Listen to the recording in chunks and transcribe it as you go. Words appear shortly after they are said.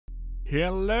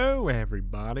Hello,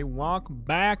 everybody. Welcome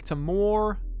back to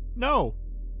more... No.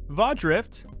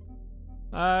 Vodrift.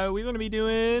 We're going to be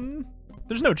doing...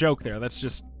 There's no joke there. That's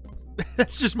just...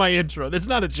 That's just my intro. That's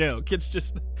not a joke. It's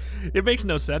just... It makes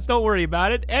no sense. Don't worry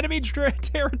about it. Enemy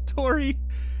territory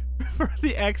for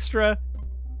the extra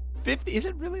 50... Is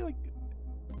it really like...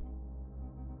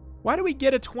 Why do we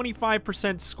get a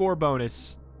 25% score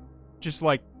bonus? Just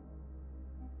like...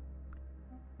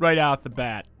 Right out the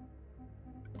bat.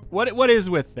 What is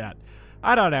with that?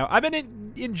 I don't know. I've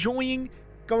been enjoying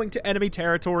going to enemy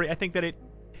territory. I think that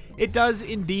it does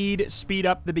indeed speed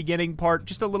up the beginning part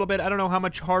just a little bit. I don't know how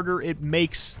much harder it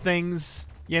makes things,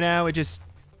 you know? It just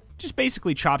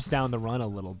basically chops down the run a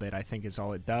little bit, I think is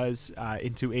all it does,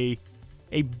 into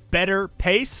a better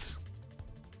pace.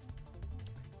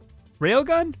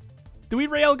 Railgun? Do we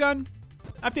railgun?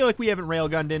 I feel like we haven't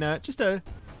railgunned in just an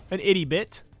itty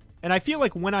bit. And I feel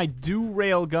like when I do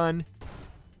railgun,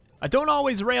 I don't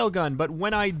always railgun, but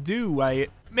when I do, I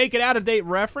make an out-of-date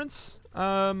reference.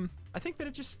 I think that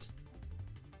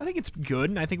I think it's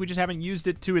good, and I think we just haven't used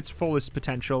it to its fullest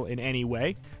potential in any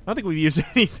way. I don't think we've used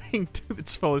anything to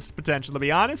its fullest potential, to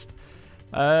be honest.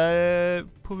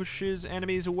 Pushes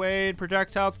enemies away,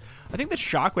 projectiles. I think the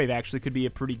shockwave actually could be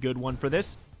a pretty good one for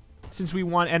this, since we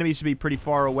want enemies to be pretty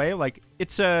far away. Like,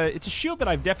 it's a shield that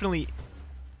I've definitely...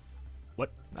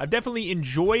 I've definitely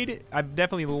enjoyed, I've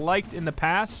definitely liked in the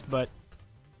past, but...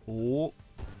 Oh.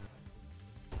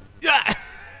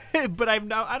 But I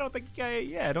don't think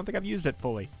I've used it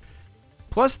fully.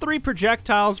 Plus 3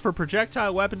 projectiles for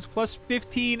projectile weapons, plus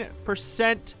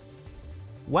 15%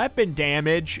 weapon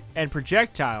damage and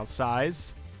projectile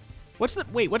size. What's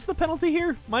the penalty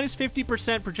here? Minus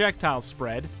 50% projectile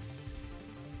spread.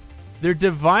 They're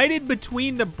divided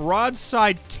between the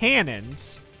broadside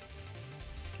cannons.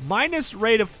 Minus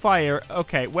rate of fire.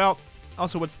 Okay, well,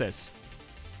 also, what's this?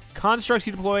 Constructs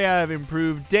you deploy have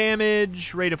improved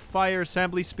damage, rate of fire,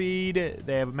 assembly speed.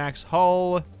 They have a max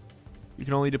hull. You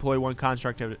can only deploy one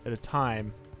construct at a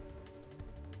time.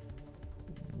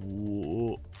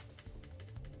 Whoa.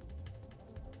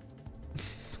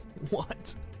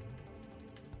 What?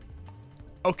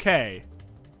 Okay.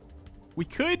 We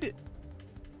could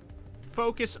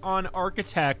focus on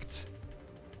Architect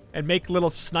and make little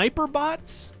sniper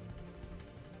bots.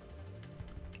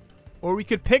 Or we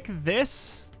could pick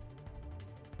this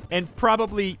and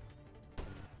probably...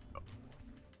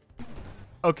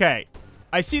 Okay.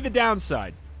 I see the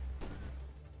downside.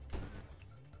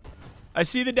 I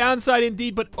see the downside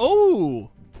indeed, but... Oh!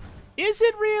 Is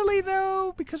it really,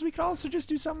 though? Because we could also just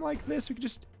do something like this. We could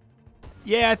just...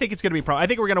 Yeah, I think it's going to be I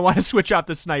think we're going to want to switch out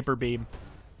the sniper beam.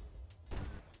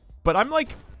 But I'm like...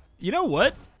 You know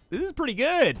what? This is pretty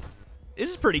good. This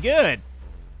is pretty good.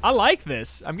 I like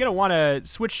this. I'm going to want to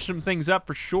switch some things up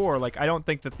for sure. Like, I don't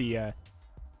think that the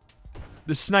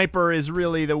sniper is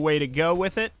really the way to go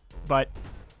with it, but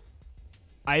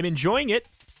I'm enjoying it.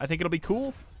 I think it'll be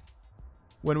cool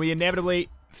when we inevitably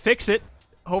fix it,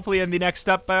 hopefully in the next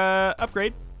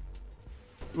upgrade.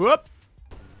 Whoop.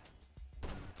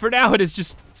 For now, it is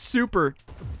just super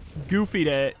goofy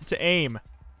to aim.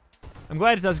 I'm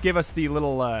glad it does give us the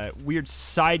little weird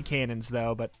side cannons,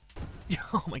 though, but...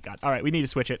 Oh, my God. All right, we need to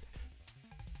switch it.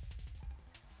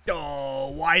 Oh,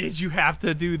 why did you have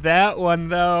to do that one,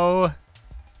 though?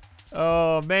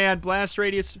 Oh, man. Blast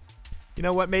radius. You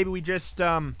know what? Maybe we just...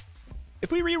 If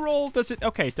we re-roll, does it...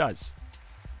 Okay, it does.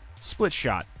 Split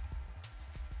shot.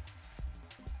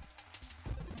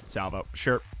 Salvo.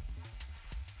 Sure.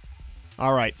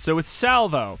 All right, so with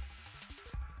salvo...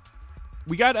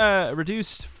 We got a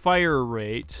reduced fire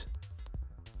rate.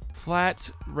 Flat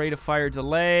rate of fire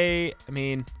delay. I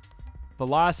mean,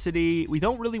 velocity. We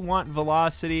don't really want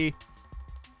velocity.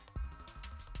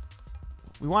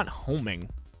 We want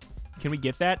homing. Can we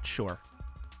get that? Sure.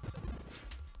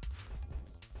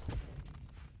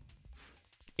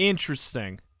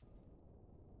 Interesting.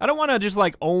 I don't want to just,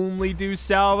 like, only do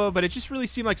salvo, but it just really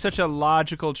seemed like such a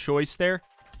logical choice there.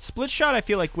 Split shot, I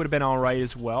feel like, would have been all right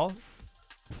as well.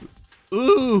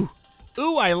 Ooh.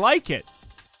 Ooh, I like it.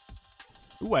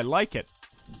 Ooh, I like it.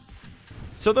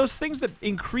 So those things that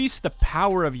increase the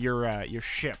power of your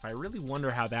ship, I really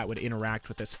wonder how that would interact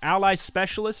with this. Ally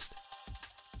Specialist.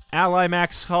 Ally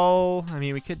Max Hull. I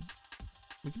mean, we could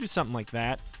do something like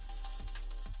that.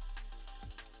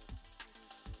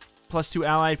 Plus 2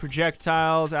 allied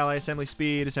projectiles, ally assembly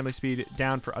speed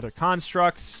down for other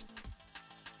constructs.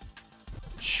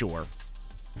 Sure.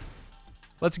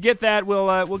 Let's get that.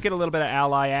 We'll get a little bit of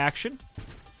ally action.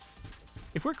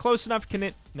 If we're close enough, can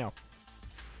it... No.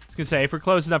 I was going to say, if we're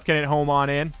close enough, can it home on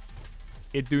in?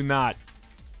 It do not.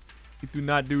 It do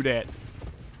not do that.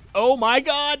 Oh my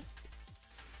God!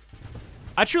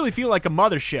 I truly feel like a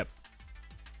mothership.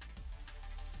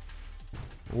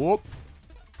 Whoop.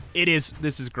 It is.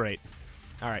 This is great.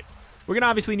 All right. We're going to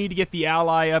obviously need to get the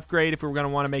ally upgrade if we're going to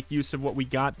want to make use of what we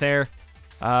got there.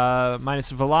 Minus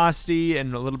velocity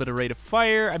and a little bit of rate of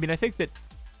fire. I mean, I think that...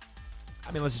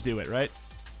 I mean, let's just do it, right?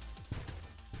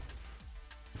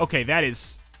 Okay, that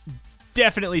is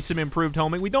definitely some improved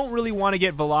homing. We don't really want to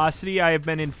get velocity, I have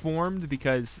been informed,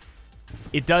 because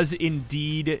it does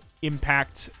indeed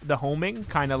impact the homing.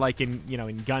 Kind of like in, you know,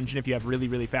 in Gungeon, if you have really,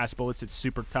 really fast bullets, it's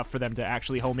super tough for them to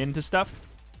actually home into stuff.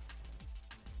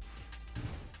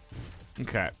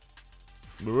 Okay.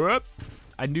 Whoop.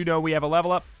 I do know we have a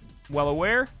level up. Well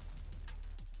aware.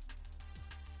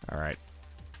 Alright.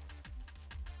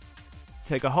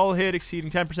 Take a hull hit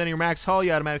exceeding 10% of your max hull.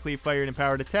 You automatically fire an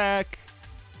empowered attack.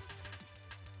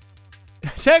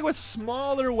 Attack with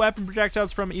smaller weapon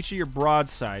projectiles from each of your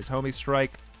broadsides. Homing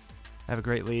strike. Have a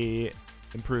greatly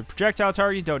improved projectile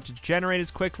target. Don't degenerate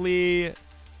as quickly.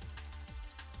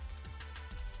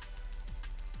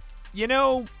 You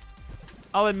know,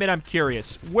 I'll admit I'm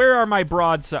curious. Where are my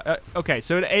broadside? Okay,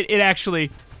 so it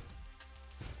actually...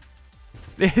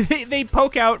 they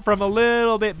poke out from a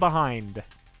little bit behind.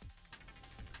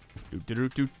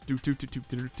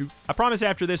 I promise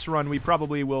after this run, we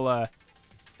probably will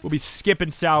we'll be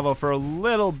skipping salvo for a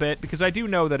little bit, because I do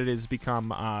know that it has become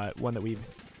one that we've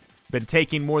been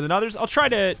taking more than others. I'll try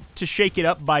to shake it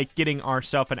up by getting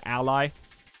ourselves an ally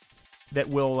that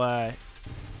will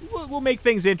make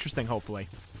things interesting, hopefully.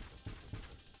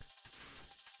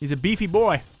 He's a beefy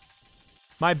boy.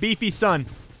 My beefy son.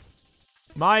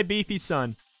 My beefy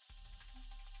son.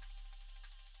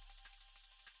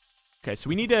 Okay, so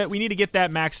we need to get that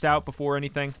maxed out before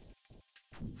anything.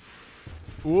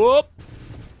 Whoop.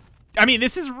 I mean,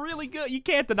 this is really good. You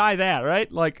can't deny that,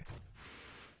 right? Like,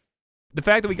 the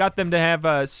fact that we got them to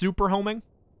have super homing.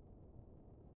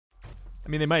 I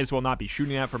mean, they might as well not be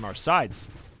shooting that from our sides.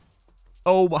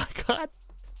 Oh my god.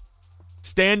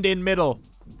 Stand in middle.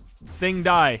 Thing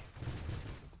die.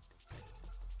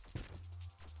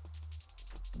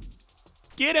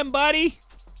 Get him, buddy.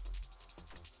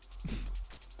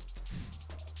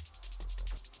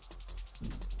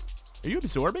 Are you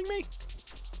absorbing me?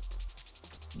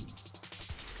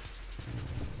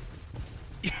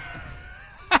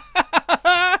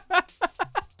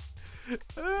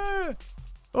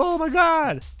 Oh my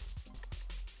god.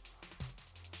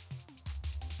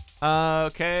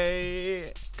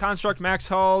 Okay. Construct max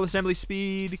hull, assembly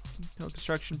speed, no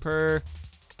construction per.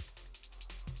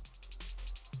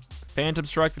 Phantom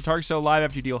strike. The target's still alive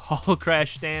after you deal hull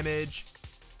crash damage.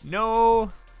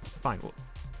 No. Fine.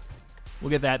 We'll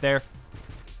get that there.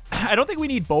 I don't think we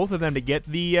need both of them to get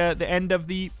the end of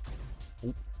the...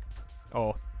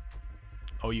 Oh.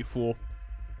 Oh, you fool.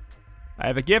 I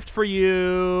have a gift for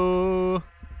you.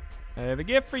 I have a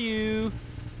gift for you.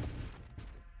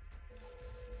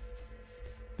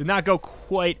 Did not go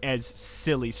quite as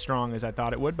silly strong as I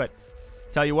thought it would, but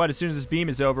tell you what, as soon as this beam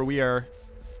is over, we are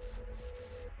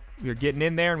getting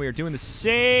in there, and we are doing the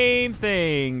same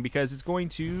thing, because it's going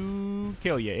to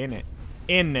kill you, isn't it?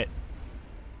 Isn't it?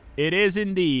 It is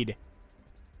indeed.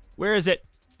 Where is it?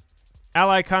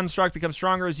 Ally construct becomes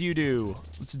stronger as you do.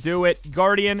 Let's do it.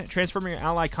 Guardian. Transforming your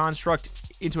ally construct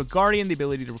into a guardian. The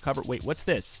ability to recover... Wait, what's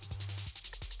this?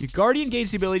 Your guardian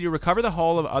gains the ability to recover the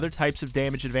hull of other types of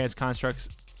damaged advanced constructs.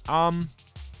 Probably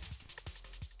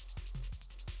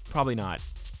not.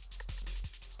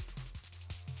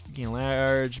 Gain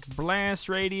large blast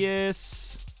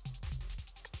radius.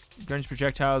 Guardian's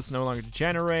projectiles no longer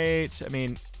degenerate. I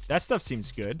mean... That stuff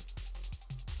seems good.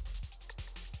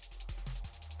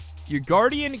 Your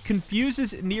Guardian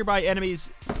confuses nearby enemies,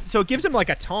 so it gives them like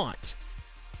a taunt.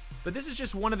 But this is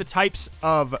just one of the types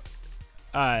of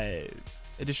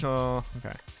additional...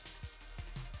 Okay.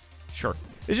 Sure.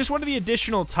 It's just one of the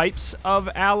additional types of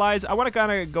allies. I want to kind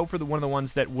of go for one of the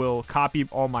ones that will copy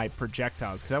all my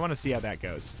projectiles, because I want to see how that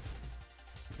goes.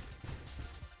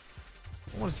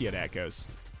 I want to see how that goes.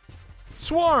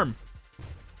 Swarm!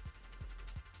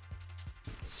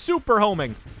 Super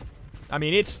homing. I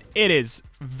mean, it is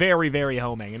very, very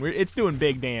homing, and it's doing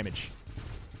big damage.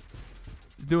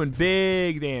 It's doing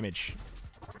big damage.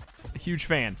 A huge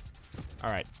fan.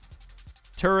 All right.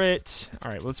 Turret.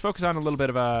 All right, let's focus on a little bit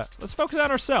of a... Let's focus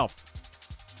on ourselves.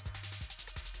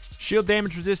 Shield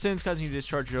damage resistance, causing you to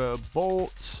discharge a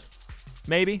bolt.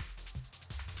 Maybe.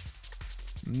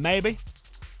 Maybe.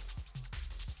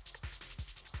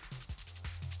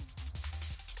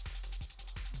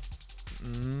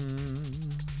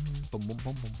 Boom, boom,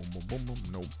 boom, boom, boom, boom, boom, boom.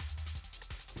 Nope.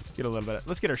 Get a little bit.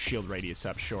 Let's get our shield radius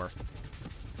up, sure.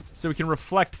 So we can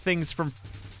reflect things from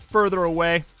further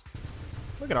away.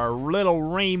 Look at our little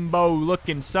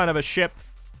rainbow-looking son of a ship.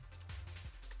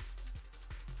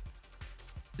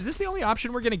 Is this the only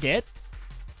option we're going to get?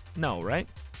 No, right?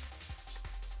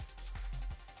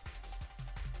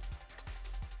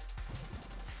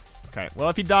 Okay, well,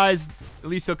 if he dies, at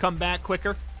least he'll come back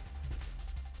quicker.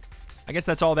 I guess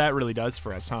that's all that really does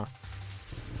for us, huh?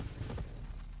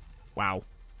 Wow.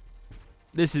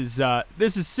 This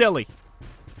is silly.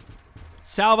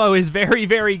 Salvo is very,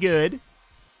 very good.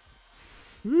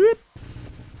 Whoop.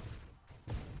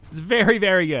 It's very,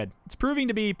 very good. It's proving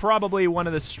to be probably one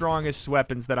of the strongest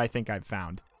weapons that I think I've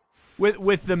found.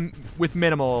 With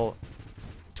minimal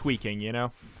tweaking, you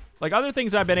know? Like, other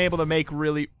things I've been able to make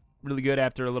really, really good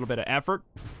after a little bit of effort.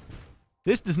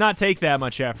 This does not take that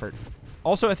much effort.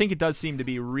 Also, I think it does seem to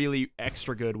be really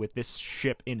extra good with this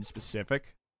ship in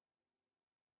specific.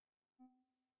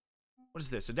 What is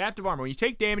this? Adaptive armor. When you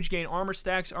take damage, gain armor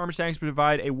stacks. Armor stacks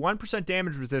provide a 1%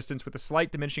 damage resistance with a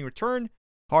slight diminishing return.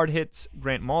 Hard hits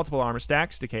grant multiple armor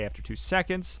stacks. Decay after 2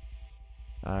 seconds.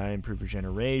 Improve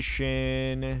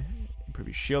regeneration. Improve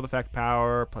your shield effect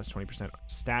power. Plus 20%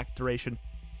 stack duration.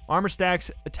 Armor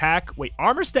stacks attack. Wait,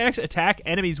 armor stacks attack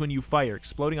enemies when you fire,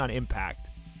 exploding on impact.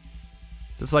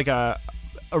 So it's like a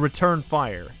return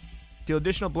fire. Deal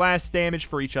additional blast damage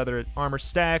for each other armor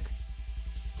stack.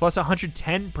 Plus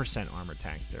 110% armor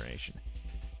attack duration.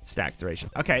 Stack duration.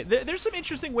 Okay, there's some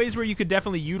interesting ways where you could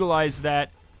definitely utilize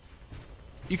that.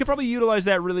 You could probably utilize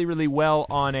that really, really well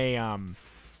on a,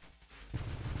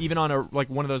 even on a, like,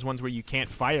 one of those ones where you can't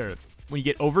fire. When you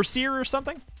get Overseer or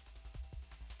something.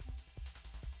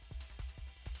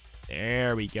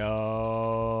 There we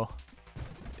go.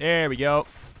 There we go.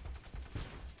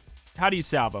 How do you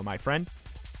salvo, my friend?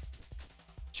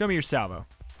 Show me your salvo.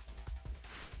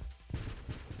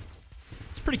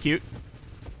 It's pretty cute.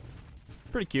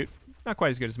 Pretty cute. Not quite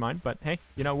as good as mine, but hey,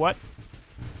 you know what?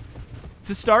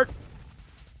 It's a start.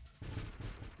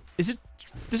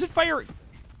 Does it fire?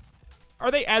 Are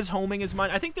they as homing as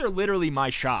mine? I think they're literally my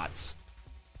shots.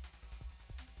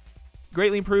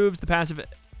 Greatly improves the passive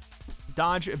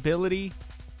dodge ability.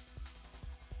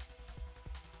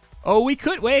 Oh, we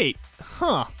could wait.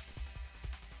 Huh.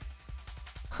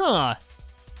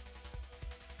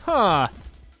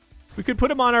 We could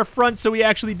put him on our front so we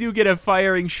actually do get a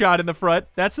firing shot in the front.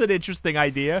 That's an interesting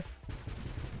idea.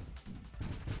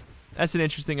 That's an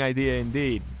interesting idea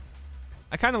indeed.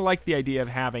 I kind of like the idea of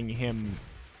having him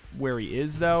where he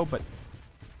is, though, but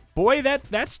boy,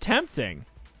 that's tempting.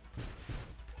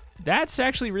 That's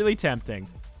actually really tempting.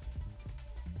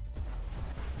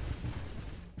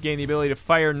 Gain the ability to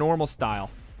fire normal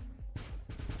style.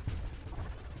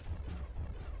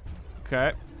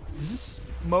 Okay. Does this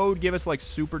mode give us, like,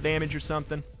 super damage or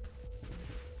something?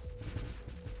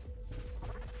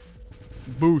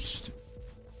 Boost.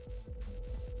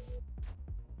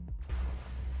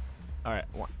 Alright,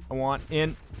 I want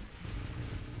in.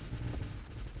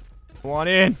 I want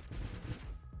in.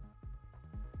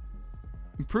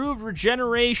 Improved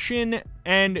regeneration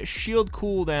and shield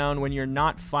cooldown when you're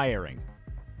not firing.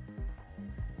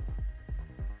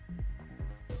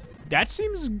 That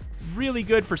seems really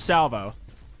good for salvo.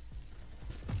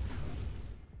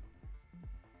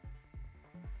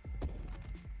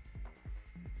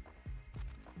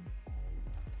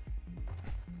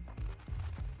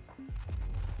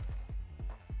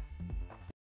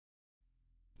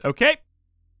 Okay.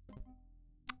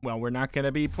 Well, we're not going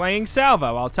to be playing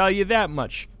salvo, I'll tell you that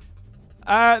much.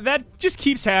 That just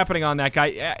keeps happening on that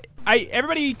guy.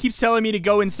 Everybody keeps telling me to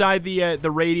go inside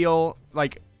the radial,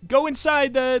 like, go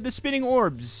inside the spinning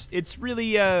orbs. It's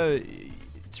really,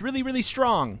 really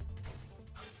strong.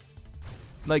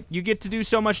 Like, you get to do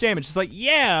so much damage. It's like,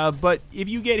 yeah, but if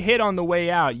you get hit on the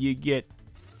way out, you get,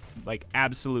 like,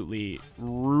 absolutely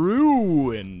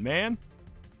ruined, man.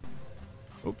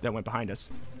 Oh, that went behind us.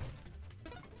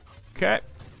 Okay.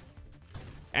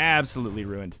 Absolutely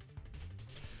ruined.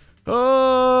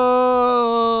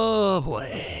 Oh,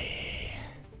 boy.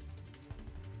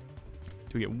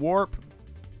 Do we get warp?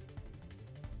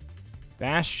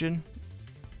 Bastion.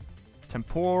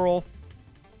 Temporal.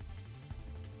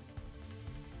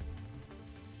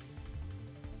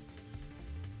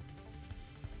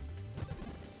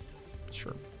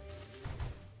 Sure.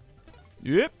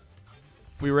 Yep.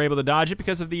 We were able to dodge it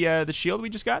because of the shield we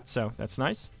just got, so that's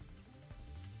nice.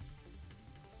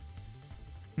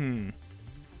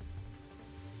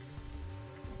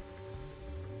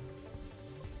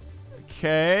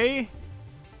 Okay.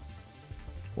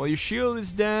 Well, your shield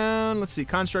is down. Let's see.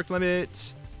 Construct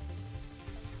limit.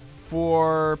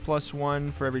 4 +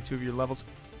 1 for every 2 of your levels.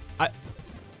 I'm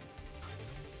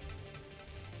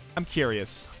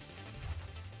curious.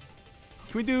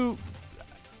 Can we do...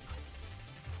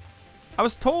 I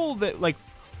was told that, like,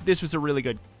 this was a really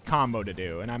good combo to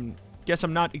do, and I'm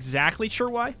not exactly sure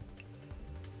why.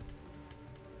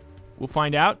 We'll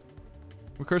find out.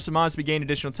 Recursive mods to gain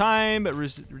additional time, but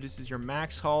reduces your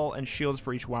max hull and shields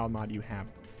for each wild mod you have.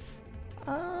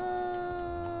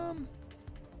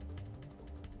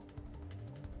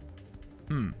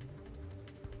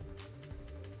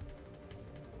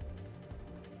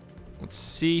 Let's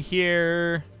see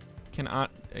here.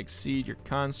 Cannot exceed your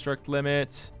construct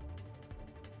limit.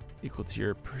 Equal to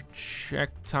your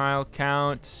projectile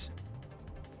count.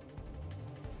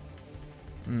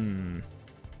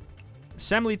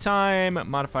 Assembly time,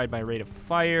 modified by rate of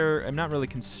fire. I'm not really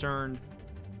concerned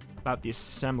about the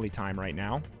assembly time right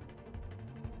now.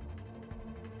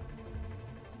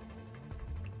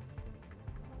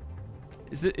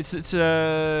 It's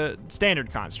a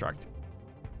standard construct.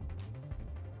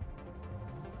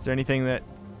 Is there anything that...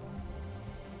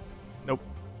 Nope.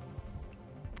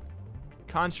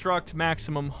 Construct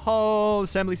maximum hull,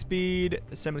 assembly speed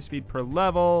per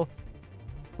level.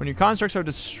 When your constructs are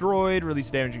destroyed, release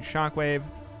damaging shockwave.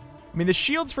 I mean, the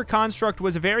shields for construct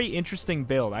was a very interesting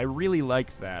build. I really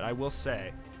liked that, I will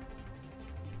say.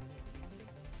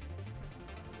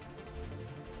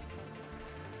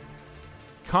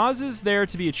 Causes there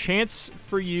to be a chance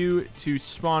for you to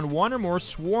spawn one or more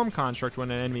swarm construct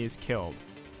when an enemy is killed.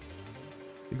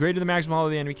 The greater the maximum hull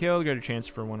of the enemy killed, the greater chance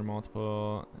for one or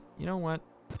multiple. You know what?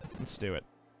 Let's do it.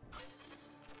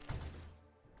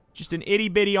 Just an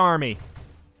itty-bitty army.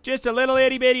 Just a little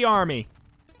itty-bitty army.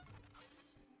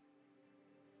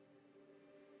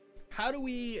 How do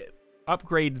we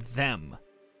upgrade them?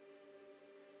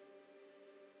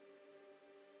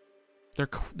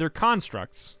 They're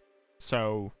constructs.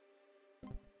 So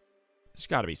there's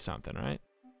got to be something, right?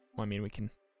 Well, I mean, we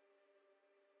can...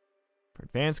 For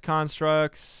advanced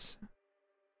constructs...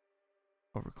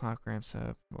 Overclock ramps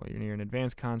up. Well, you're near an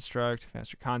advanced construct.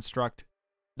 Faster construct.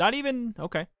 Not even...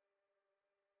 Okay.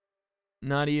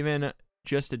 Not even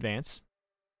just advance.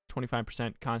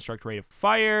 25% construct rate of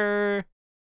fire.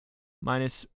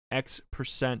 Minus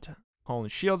X% hull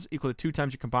and shields. Equal to 2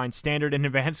 times your combined standard and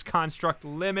advanced construct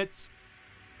limits.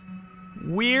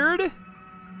 Weird.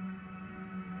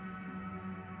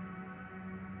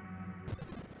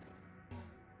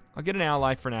 I'll get an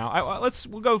ally for now.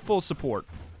 We'll go full support.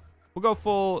 We'll go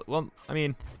full... Well, I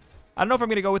mean... I don't know if I'm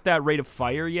going to go with that rate of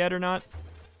fire yet or not.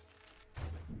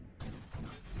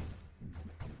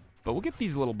 But we'll get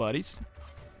these little buddies.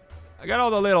 I got all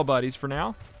the little buddies for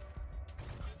now.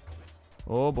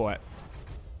 Oh, boy.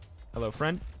 Hello,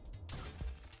 friend.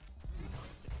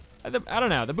 I don't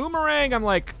know. The boomerang,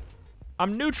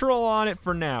 I'm neutral on it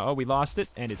for now. Oh, we lost it,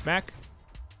 and it's back.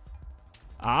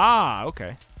 Ah,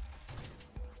 okay.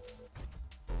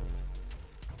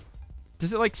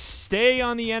 Does it, like, stay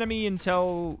on the enemy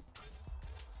until...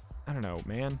 I don't know,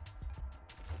 man.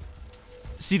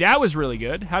 See, that was really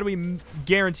good. How do we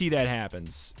guarantee that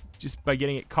happens? Just by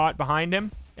getting it caught behind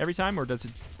him every time? Or does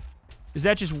it... Is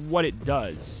that just what it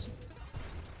does?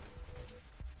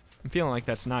 I'm feeling like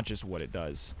that's not just what it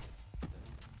does. I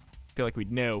feel like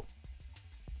we'd know.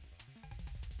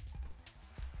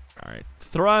 Alright.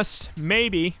 Thrust,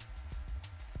 maybe.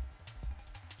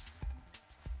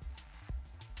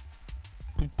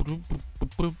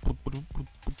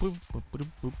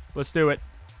 Let's do it.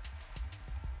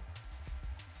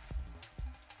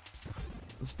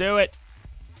 Let's do it.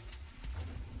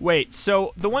 Wait,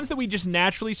 so the ones that we just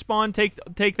naturally spawn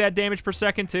take that damage per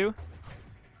second too?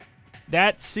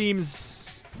 That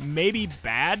seems maybe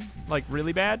bad, like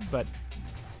really bad, but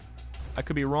I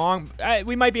could be wrong.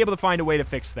 We might be able to find a way to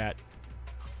fix that.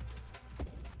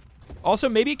 Also,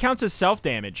 maybe it counts as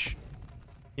self-damage.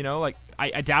 You know, like,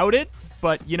 I doubt it,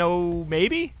 but, you know,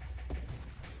 maybe?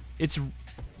 It's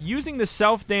using the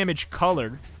self-damage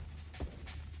colored.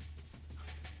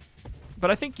 But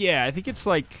I think, yeah, I think it's,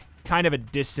 like, kind of a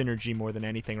dis-synergy more than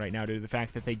anything right now due to the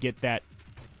fact that they get that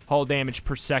hull damage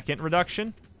per second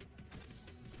reduction.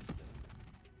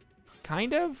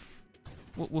 Kind of?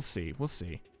 We'll see. We'll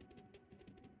see.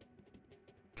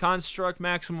 Construct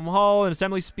maximum hull and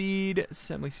assembly speed.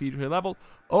 Assembly speed per level.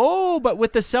 Oh, but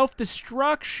with the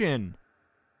self-destruction.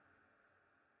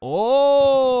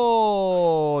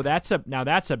 Oh, now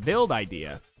that's a build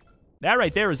idea. That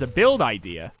right there is a build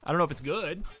idea. I don't know if it's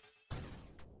good.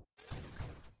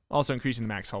 Also, increasing the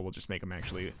max hull will just make them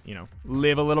actually, you know,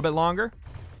 live a little bit longer.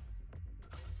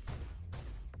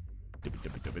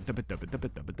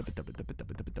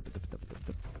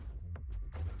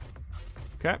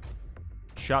 Okay.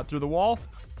 Shot through the wall.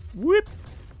 Whoop.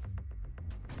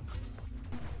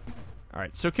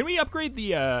 Alright, so can we upgrade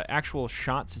the actual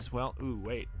shots as well? Ooh,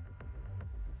 wait.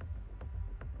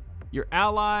 Your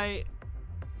ally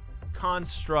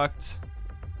construct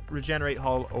regenerate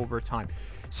hull over time.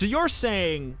 So you're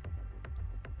saying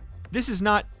this is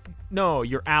not... No,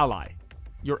 your ally.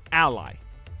 Your ally.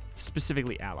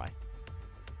 Specifically ally.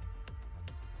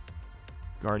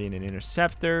 Guardian and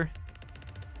Interceptor.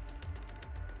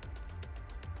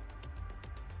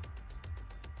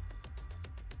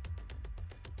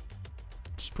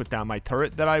 Just put down my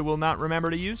turret that I will not remember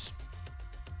to use.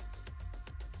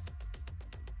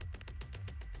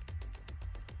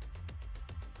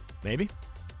 Maybe.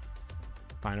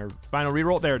 Final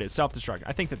reroll. There it is. Self-destruct.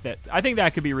 I think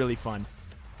that could be really fun.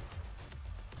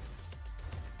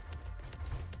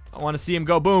 I want to see him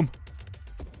go boom.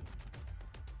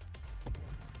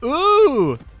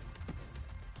 Ooh!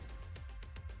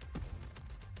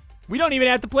 We don't even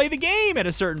have to play the game at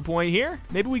a certain point here.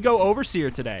 Maybe we go Overseer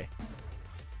today.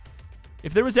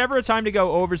 If there was ever a time to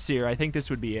go Overseer, I think this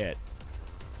would be it.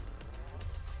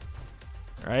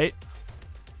 Right?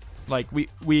 Like,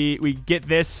 we get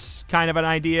this kind of an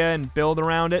idea and build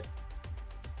around it.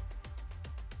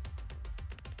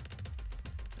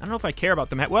 I don't know if I care about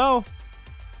them. Well...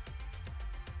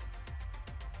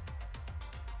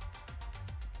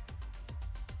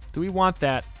 Do we want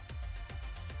that?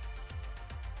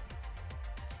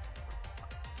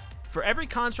 For every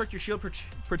construct your shield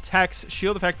protects,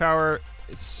 shield effect power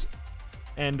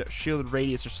and shield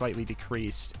radius are slightly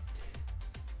decreased.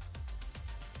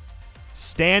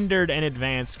 Standard and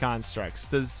advanced constructs.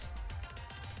 Does...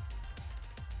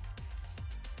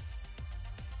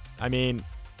 I mean,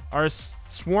 are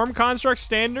swarm constructs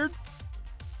standard?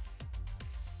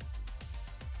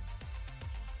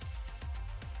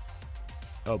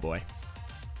 Oh boy.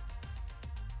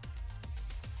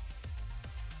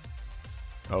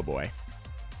 Oh boy.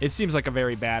 It seems like a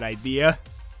very bad idea.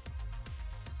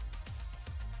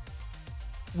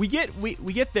 We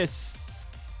get this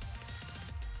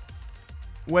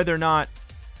whether or not...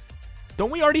 Don't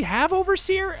we already have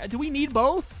Overseer? Do we need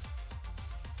both?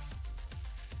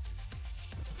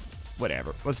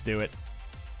 Whatever. Let's do it.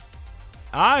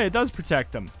 Ah, it does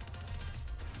protect them.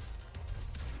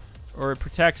 Or it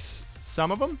protects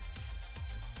some of them.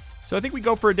 So I think we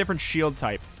go for a different shield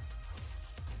type.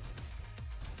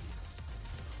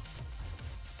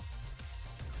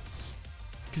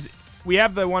 Because we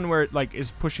have the one where it like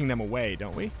is pushing them away,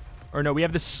 don't we? Or no, we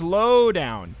have the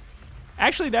slowdown.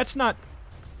 Actually, that's not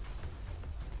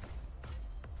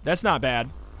bad.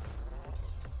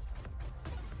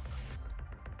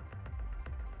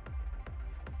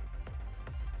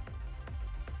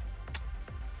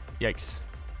 Yikes.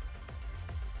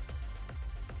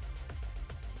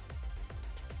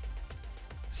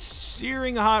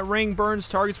 Searing hot ring burns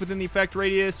targets within the effect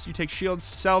radius. You take shield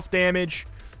self-damage.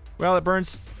 Well, it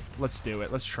burns. Let's do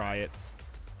it. Let's try it.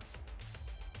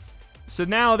 So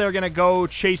now they're going to go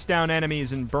chase down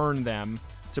enemies and burn them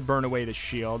to burn away the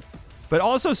shield. But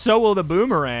also so will the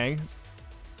boomerang.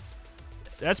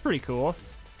 That's pretty cool.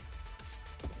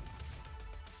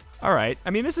 All right. I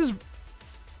mean, this is...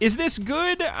 Is this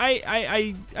good?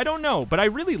 I don't know, but I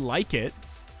really like it.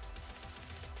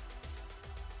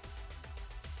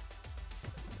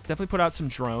 Definitely put out some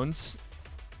drones.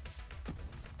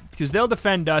 Because they'll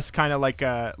defend us kind of like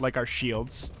our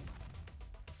shields.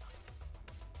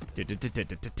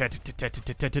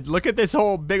 Look at this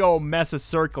whole big old mess of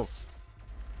circles.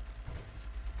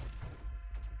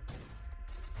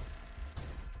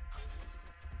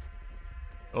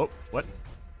 Oh, what?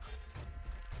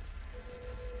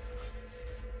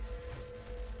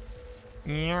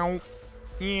 Meow.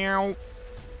 Meow.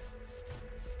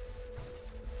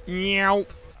 Meow.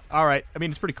 All right. I mean,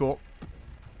 it's pretty cool.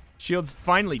 Shield's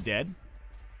finally dead.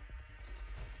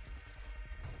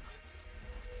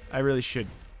 I really should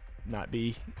not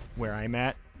be where I'm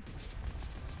at.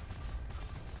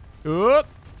 Oop.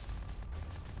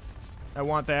 I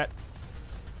want that.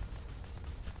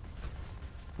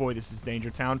 Boy, this is Danger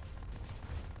Town.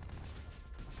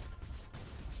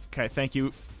 Okay, thank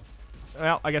you.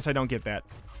 Well, I guess I don't get that.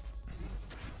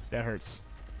 That hurts.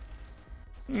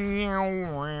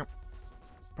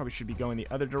 Probably should be going the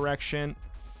other direction.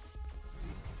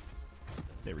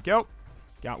 There we go.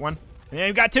 Got one. And then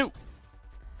we got two.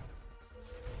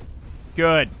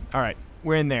 Good. All right.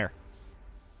 We're in there.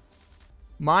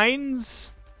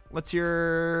 Mines. Let's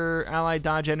your ally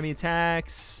dodge enemy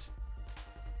attacks.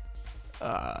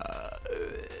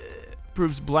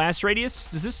 Proves blast radius.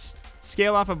 Does this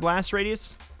scale off of blast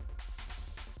radius?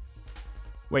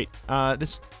 Wait.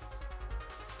 This...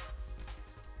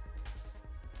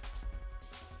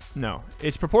 No.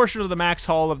 It's proportional to the max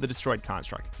hull of the destroyed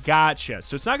construct. Gotcha.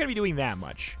 So it's not going to be doing that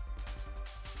much.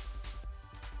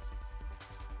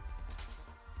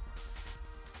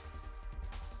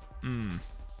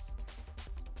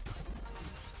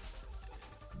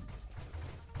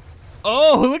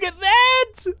 Oh, look at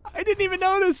that! I didn't even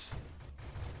notice.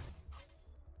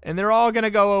 And they're all gonna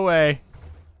go away.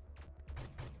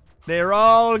 They're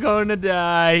all gonna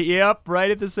die. Yep,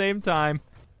 right at the same time.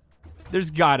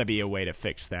 There's gotta be a way to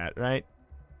fix that, right?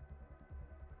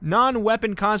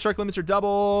 Non-weapon construct limits are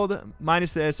doubled.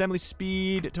 Minus the assembly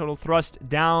speed. Total thrust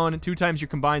down. 2 times your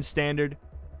combined standard.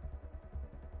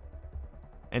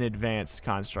 And advanced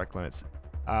construct limits.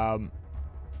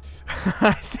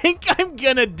 I think I'm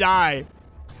gonna die.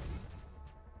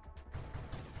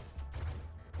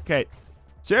 Okay.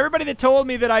 So everybody that told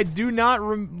me that I do not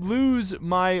lose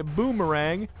my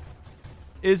boomerang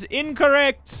is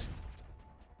incorrect.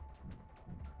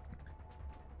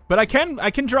 But I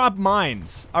can drop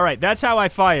mines. All right, that's how I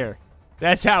fire.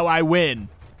 That's how I win.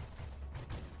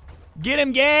 Get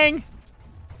him, gang.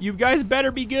 You guys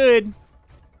better be good.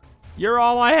 You're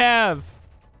all I have.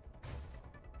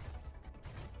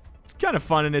 It's kind of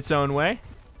fun in its own way.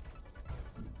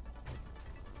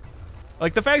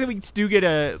 Like, the fact that we do get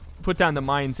to put down the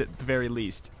mines at the very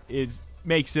least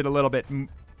makes it a little bit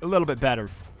better.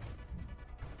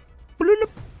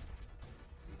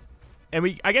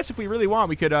 And I guess if we really want,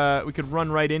 we could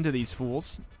run right into these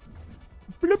fools.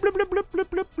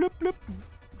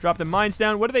 Drop the mines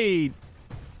down. What do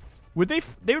they?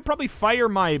 They would probably fire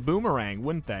my boomerang,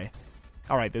 wouldn't they?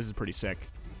 All right, this is pretty sick.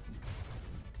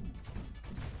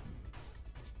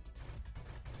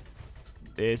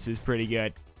 This is pretty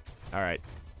good. All right.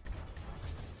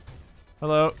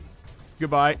 Hello.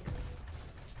 Goodbye.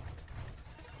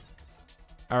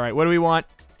 All right, what do we want?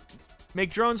 Make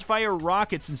drones fire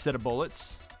rockets instead of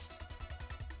bullets.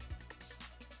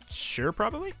 Sure,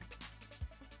 probably.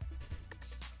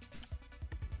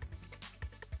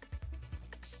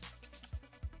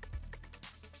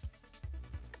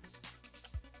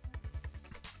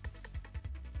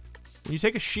 When you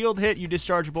take a shield hit, you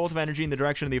discharge a bolt of energy in the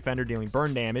direction of the offender, dealing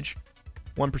burn damage.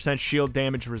 1% shield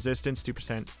damage resistance,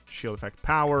 2% shield effect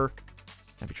power.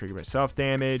 Might be triggered by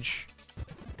self-damage.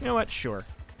 You know what? Sure.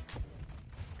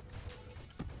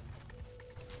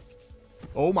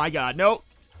 Oh my god, no!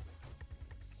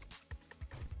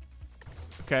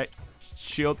 Okay.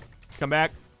 Shield, come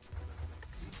back.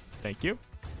 Thank you.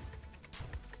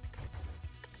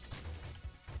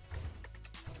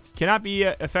 Cannot be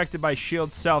affected by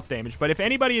shield self-damage, but if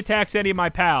anybody attacks any of my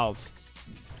pals,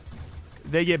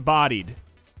 they get bodied.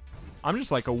 I'm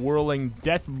just like a whirling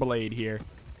death blade here.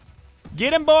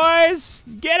 Get him, boys!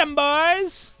 Get him,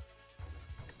 boys!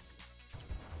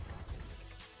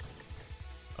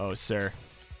 Oh, sir.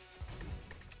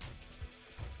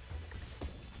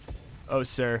 Oh,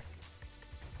 sir.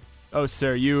 Oh,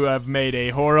 sir, you have made a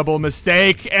horrible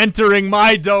mistake entering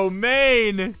my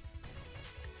domain!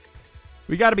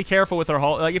 We gotta be careful with our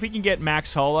hull. Like, if we can get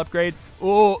max hull upgrade,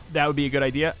 oh, that would be a good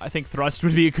idea. I think thrust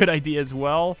would be a good idea as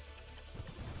well.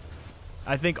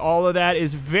 I think all of that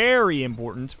is very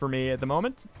important for me at the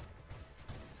moment.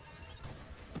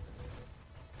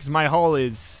 Because my hull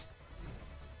is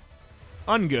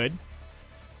ungood.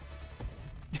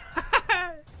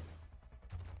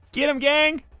 Get him,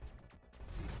 gang!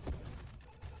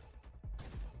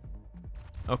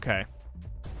 Okay.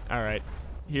 Alright.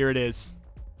 Here it is.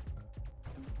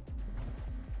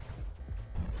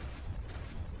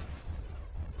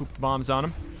 Poop the bombs on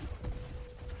him.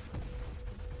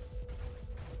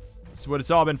 This is what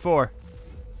it's all been for.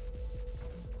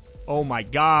 Oh my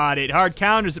god, it hard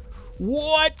counters.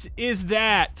 What is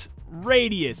that?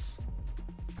 Radius.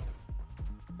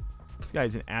 This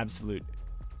guy's an absolute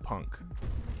punk.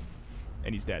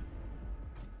 And he's dead.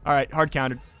 Alright, hard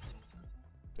countered.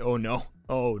 Oh no.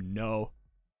 Oh no.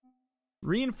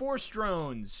 Reinforced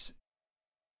drones.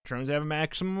 Drones have a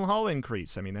maximum hull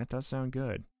increase. I mean, that does sound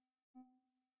good.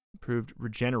 Improved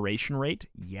regeneration rate.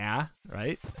 Yeah,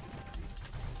 right?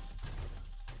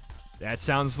 That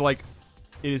sounds like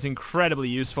it is incredibly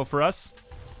useful for us.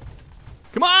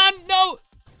 Come on! No!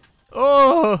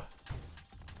 Oh!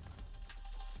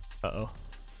 Uh-oh.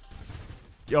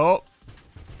 Yo.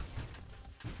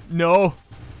 No.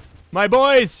 My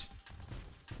boys!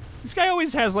 This guy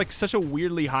always has, like, such a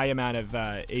weirdly high amount of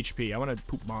HP. I want to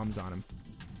poop bombs on him.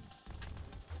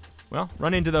 Well,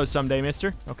 run into those someday,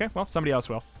 mister. Okay, well, somebody else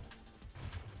will.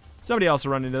 Somebody else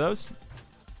will run into those.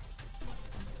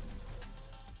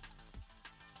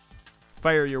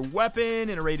 Fire your weapon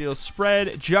in a radial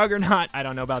spread. Juggernaut, I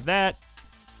don't know about that.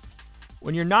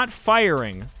 When you're not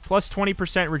firing, plus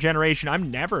 20% regeneration,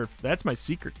 I'm never... That's my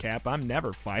secret cap. I'm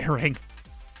never firing.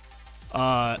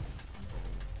 Humana?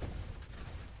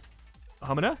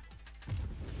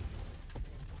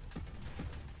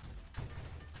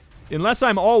 Unless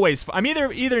I'm always... I'm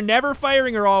either never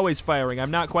firing or always firing. I'm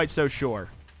not quite so sure.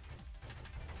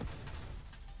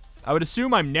 I would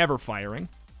assume I'm never firing.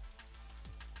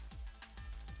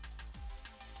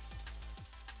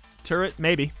 Turret,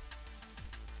 maybe.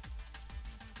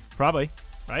 Probably,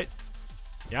 right?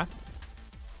 Yeah.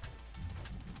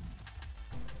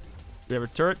 We have a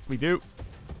turret? We do.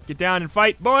 Get down and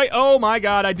fight. Boy, oh my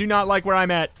god, I do not like where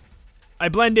I'm at. I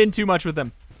blend in too much with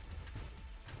them.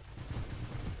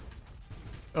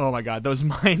 Oh my god, those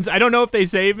mines. I don't know if they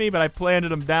saved me, but I planted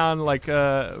them down like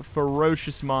a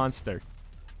ferocious monster.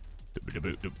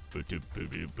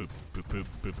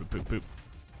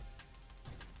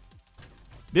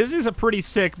 This is a pretty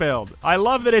sick build. I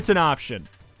love that it's an option.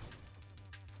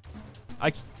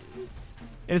 And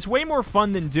it's way more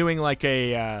fun than doing like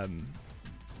a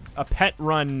pet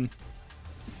run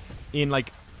in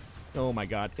like, oh my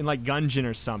god, in like Gungeon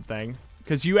or something.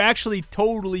 Because you actually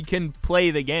totally can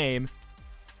play the game.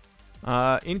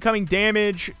 Incoming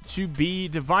damage to be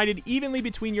divided evenly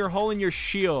between your hull and your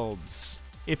shields,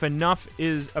 if enough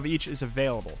of each is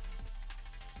available.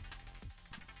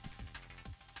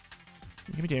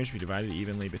 Incoming damage to be divided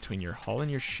evenly between your hull and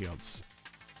your shields.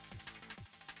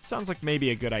 Sounds like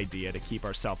maybe a good idea to keep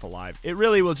ourselves alive. It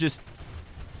really will just...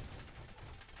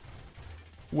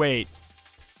 Wait.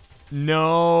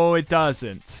 No, it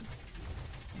doesn't.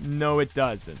 No, it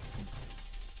doesn't.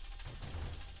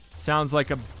 Sounds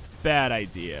like a bad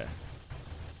idea.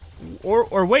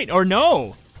 Or wait, or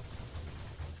no.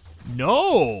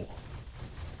 No.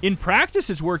 In practice,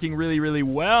 it's working really, really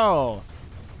well.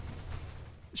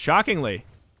 Shockingly.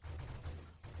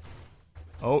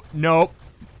 Oh, no.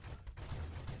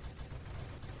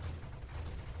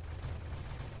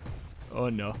 Oh,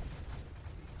 no.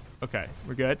 Okay,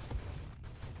 we're good.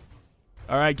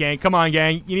 All right, gang. Come on,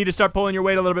 gang. You need to start pulling your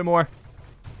weight a little bit more.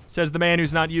 Says the man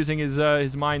who's not using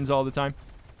his mines all the time.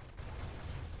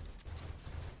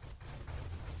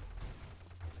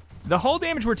 The hull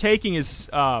damage we're taking is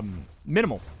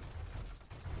minimal.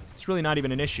 It's really not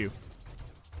even an issue.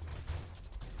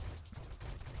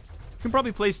 You can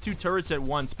probably place 2 turrets at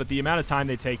once, but the amount of time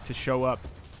they take to show up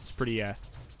is pretty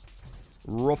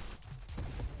rough.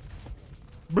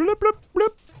 Bloop, bloop,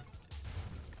 bloop.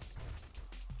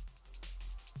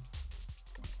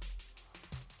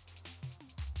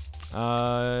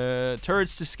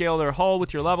 Turrets to scale their hull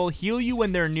with your level, heal you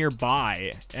when they're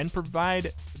nearby, and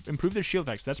improve their shield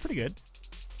effects. That's pretty good.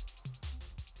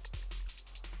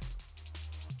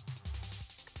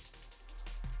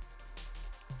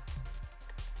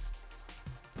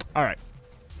 All right.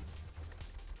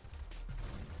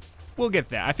 We'll get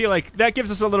that. I feel like that gives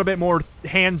us a little bit more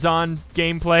hands-on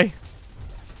gameplay.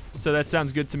 So that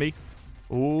sounds good to me.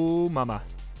 Oh, mama.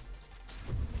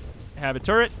 Have a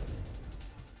turret.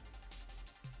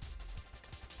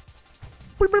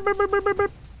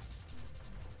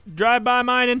 Drive-by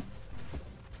mining.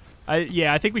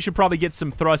 Yeah, I think we should probably get some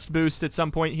thrust boost at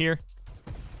some point here.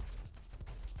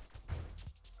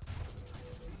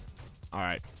 All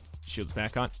right. Shields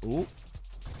back on. Ooh.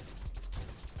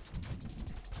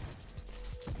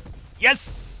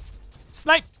 Yes!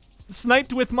 Snipe!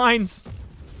 Sniped with mines.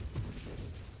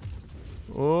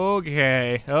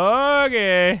 Okay.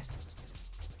 Okay.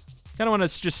 Kind of want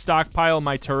to just stockpile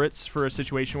my turrets for a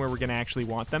situation where we're going to actually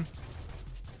want them.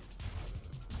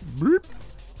 Boop.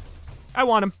 I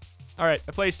want them. All right,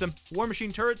 I placed them. War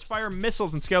Machine turrets fire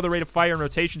missiles and scale the rate of fire and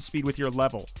rotation speed with your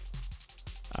level.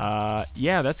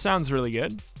 Yeah, that sounds really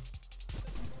good.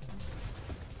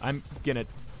 I'm gonna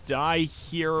die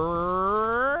here,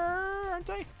 aren't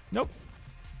I? Nope.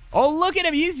 Oh, look at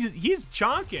him. He's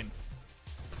chonking.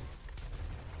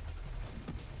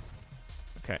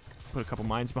 Okay, put a couple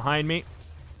mines behind me.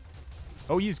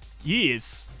 Oh, he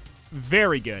is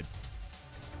very good.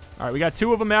 All right, we got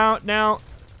 2 of them out now.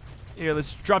 Here,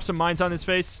 let's drop some mines on his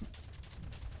face.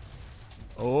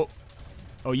 Oh,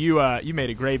 you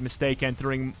made a grave mistake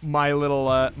entering my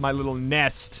little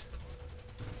nest.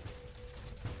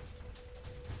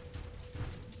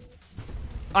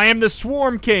 I am the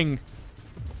Swarm King.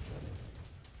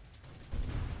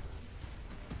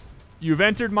 You've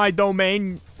entered my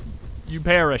domain. You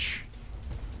perish.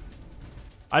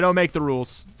 I don't make the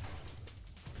rules.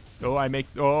 Oh, I make...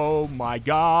 Oh, my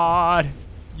God.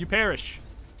 You perish.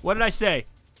 What did I say?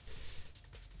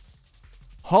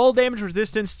 Hull damage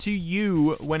resistance to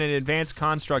you when an advanced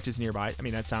construct is nearby. I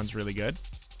mean, that sounds really good.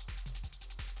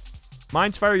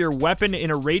 Mines fire your weapon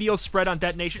in a radial spread on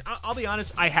detonation. I'll be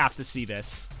honest, I have to see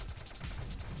this.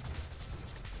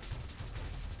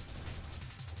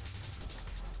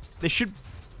 They should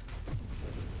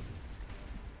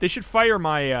fire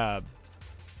my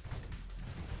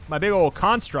my big old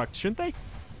construct, shouldn't they?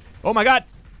 Oh my god.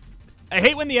 I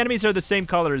hate when the enemies are the same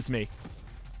color as me.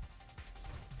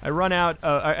 I run out.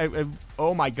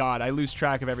 Oh my god, I lose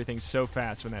track of everything so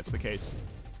fast when that's the case.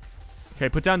 Okay,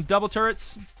 put down double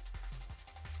turrets.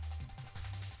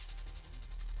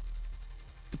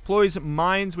 Deploys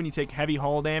mines when you take heavy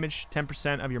hull damage.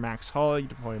 10% of your max hull. You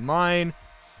deploy a mine.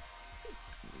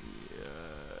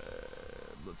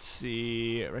 Let's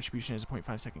see. Retribution has a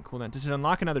 0.5 second cooldown. Does it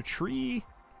unlock another tree?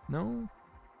 No.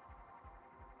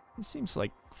 It seems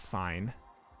like fine.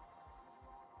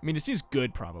 I mean, it seems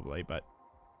good probably, but...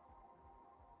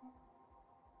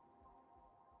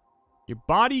 Your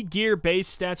body gear base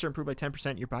stats are improved by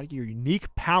 10%. Your body gear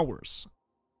unique powers.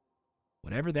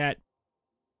 Whatever that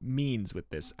means with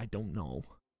this, I don't know.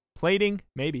 Plating,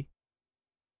 maybe.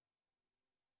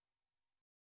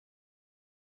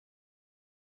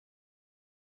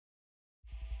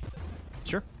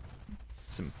 Sure.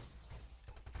 Some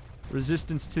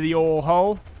resistance to the old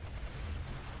hull.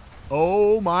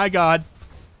 Oh my god.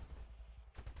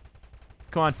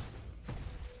 Come on.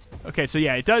 Okay, so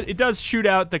yeah, it does shoot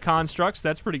out the constructs.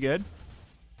 That's pretty good.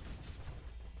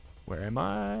 Where am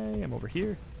I? I'm over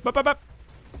here. Bup, bup, bup.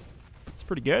 It's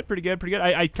pretty good, pretty good, pretty good.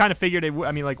 I kind of figured it would.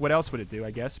 I mean, like, what else would it do,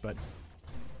 I guess, but...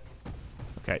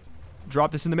 Okay.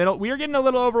 Drop this in the middle. We are getting a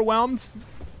little overwhelmed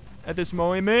at this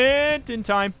moment in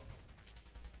time.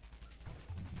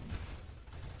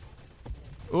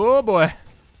 Oh, boy.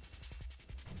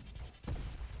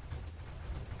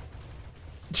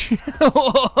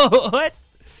 What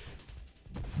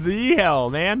the hell,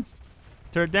 man?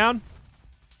 Turret down.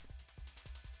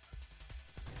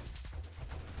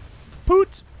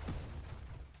 Poot.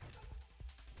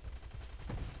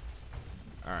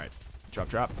 All right. Drop,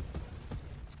 drop.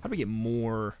 How do we get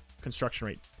more construction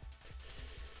rate?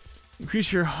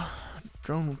 Increase your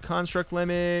drone construct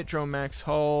limit, drone max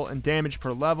hull, and damage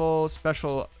per level.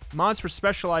 Special mods for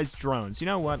specialized drones. You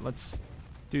know what? Let's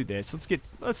do this.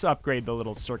 Let's upgrade the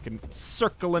little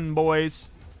circling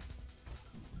boys.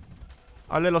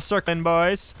 Our little circling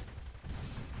boys.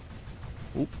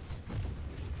 Oop.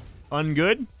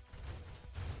 Ungood.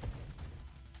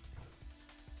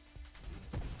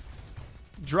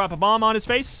 Drop a bomb on his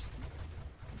face.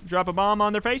 Drop a bomb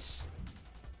on their face.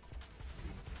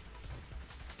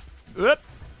 Oop.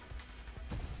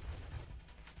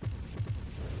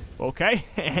 Okay.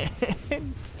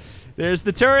 And there's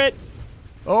the turret.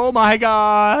 Oh my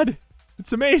god.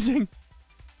 It's amazing.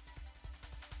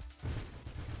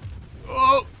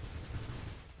 Oh.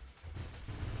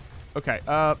 Okay.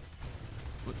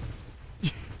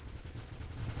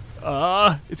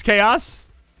 It's chaos.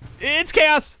 It's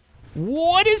chaos.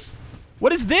 What is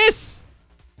this?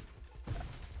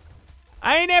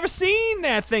 I ain't never seen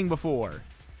that thing before.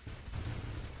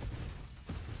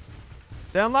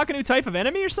 Did they unlock a new type of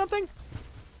enemy or something?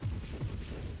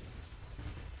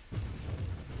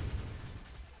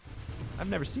 I've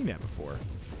never seen that before.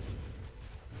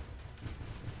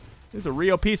 It's a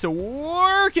real piece of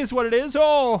work is what it is.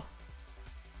 Oh!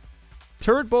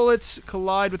 Turret bullets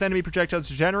collide with enemy projectiles,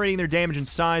 generating their damage in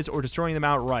size or destroying them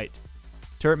outright.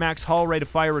 Turret max hull, rate of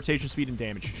fire, rotation speed, and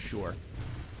damage. Sure.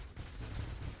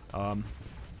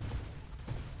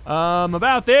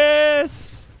 About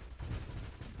this.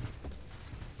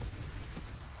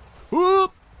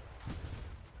 Whoop!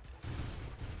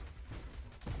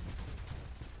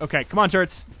 Okay, come on,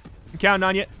 turrets. I'm counting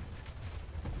on you.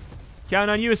 Counting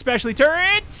on you, especially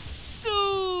turrets.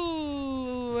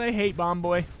 Ooh, I hate Bomb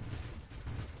Boy.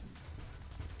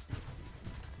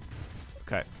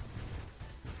 Okay.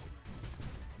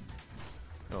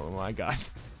 Oh my god.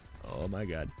 Oh my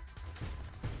god.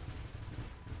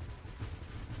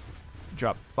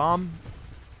 Drop bomb.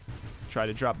 Try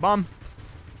to drop bomb.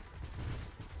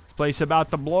 This place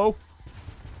about to blow.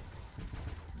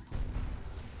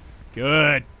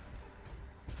 Good.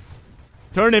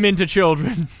 Turn him into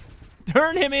children.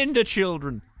 Turn him into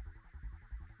children.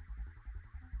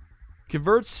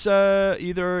 Converts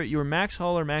either your max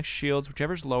hull or max shields,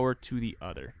 whichever's lower, to the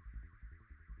other.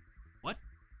 What?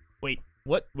 Wait.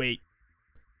 What? Wait.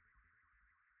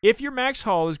 If your max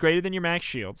hull is greater than your max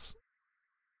shields,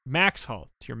 max hull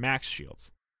to your max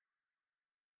shields.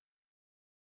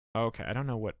 Okay, I don't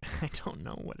know what I don't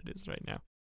know what it is right now.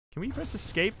 Can we press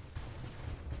escape?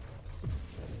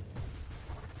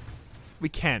 We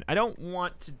can. I don't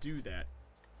want to do that.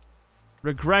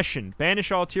 Regression.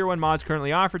 Banish all tier 1 mods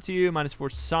currently offered to you.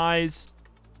 -4 size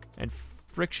and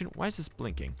friction. Why is this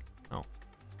blinking? Oh.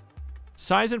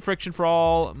 Size and friction for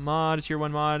all mod. Tier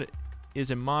 1 mod is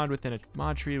a mod within a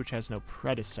mod tree which has no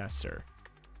predecessor.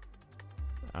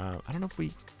 I don't know if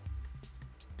we...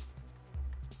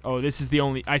 Oh, this is the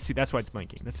only... I see, that's why it's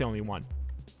blinking. That's the only one.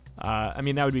 I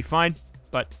mean, that would be fine,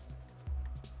 but...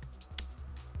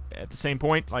 At the same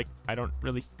point, like, I don't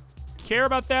really care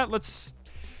about that. Let's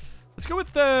go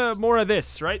with more of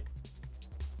this, right?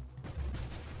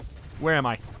 Where am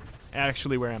I?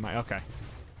 Actually, where am I? Okay.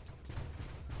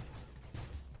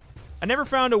 I never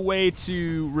found a way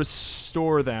to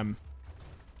restore them.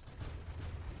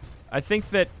 I think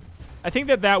that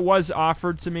was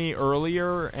offered to me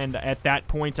earlier, and at that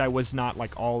point I was not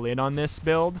like all in on this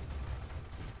build.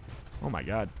 Oh my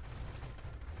god.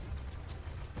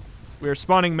 We are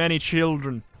spawning many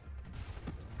children.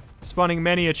 Spawning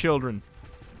many a children.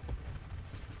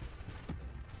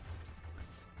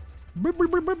 Boop,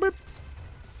 boop, boop, boop, boop.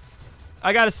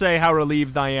 I gotta say how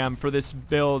relieved I am for this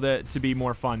build to be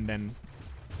more fun than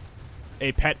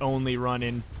a pet-only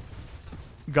run-in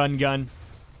gun.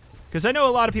 Because I know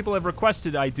a lot of people have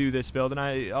requested I do this build, and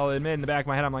I'll admit in the back of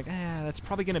my head, I'm like, that's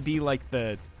probably gonna be like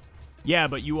the... Yeah,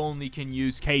 but you only can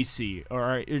use Casey,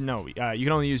 or no, you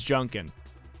can only use Junkin.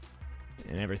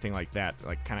 And everything like that,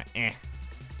 like, kind of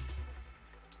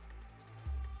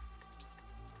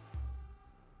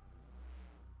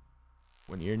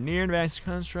When you're near an advanced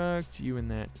construct, you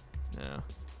and that... No.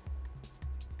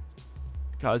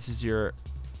 Causes your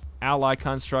ally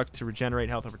construct to regenerate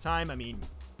health over time. I mean,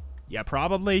 yeah,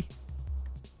 probably.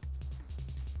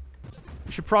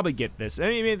 We should probably get this. I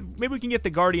mean, maybe we can get the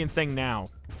Guardian thing now.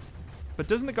 But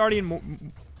doesn't the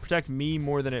Guardian protect me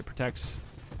more than it protects...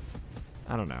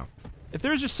 I don't know. If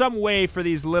there's just some way for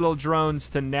these little drones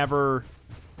to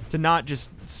not just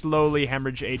slowly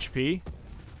hemorrhage HP,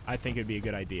 I think it'd be a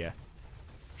good idea.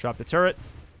 Drop the turret.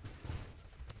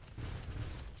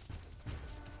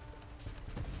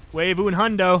 Wave un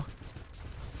hundo.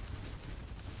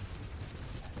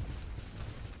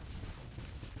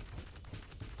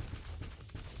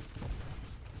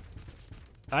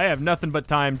 I have nothing but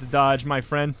time to dodge, my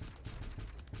friend.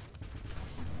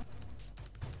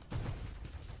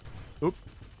 Oop.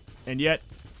 And yet.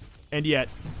 Boop,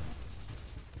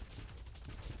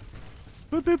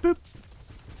 boop, boop.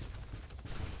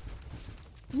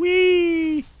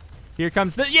 Whee! Here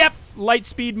comes the... Yep! Light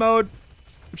speed mode,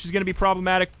 which is going to be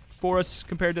problematic for us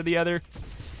compared to the other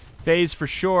phase for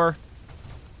sure.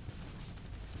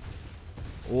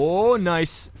 Oh,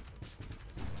 nice.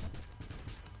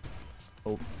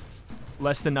 Oh.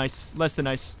 Less than nice. Less than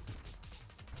nice.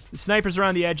 The snipers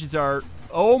around the edges are...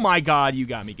 Oh my god, you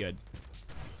got me good.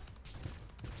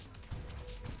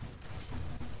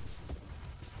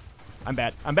 I'm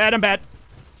bad. I'm bad. I'm bad.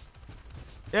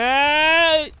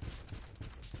 Yeah.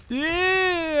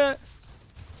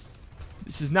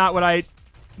 This is not what I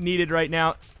needed right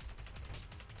now.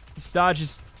 This dodge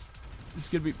is... This is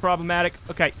going to be problematic.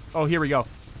 Okay. Oh, here we go.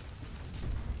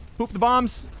 Poop the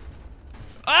bombs.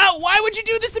 Oh, why would you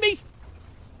do this to me?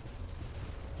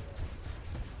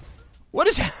 What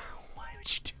is... Why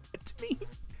would you do that to me?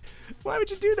 Why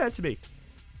would you do that to me?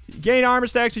 Gain armor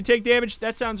stacks when you take damage.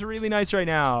 That sounds really nice right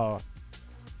now.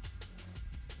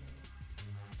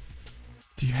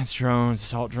 Defense drones,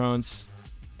 assault drones.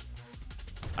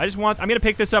 I'm going to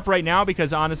pick this up right now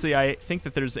because honestly, I think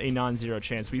that there's a non-zero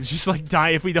chance we just like die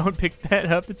if we don't pick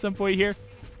that up at some point here.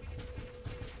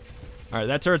 All right,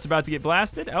 that turret's about to get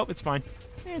blasted. Oh, it's fine.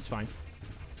 It's fine.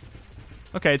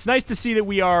 Okay, it's nice to see that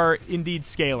we are indeed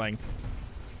scaling.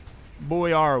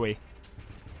 Boy, are we.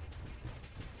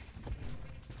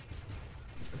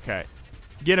 Okay.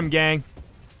 Get him, gang.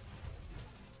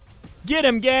 Get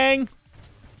him, gang!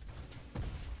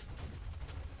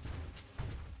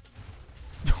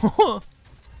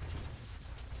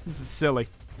 This is silly.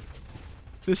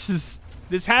 This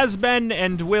has been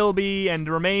and will be and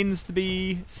remains to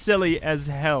be silly as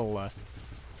hell.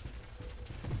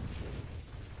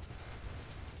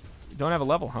 You don't have a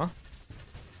level, huh?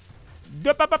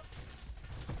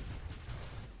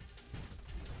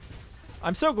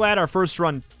 I'm so glad our first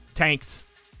run tanked.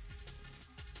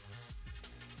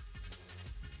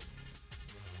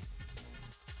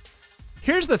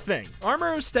 Here's the thing.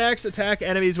 Armor stacks attack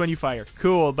enemies when you fire.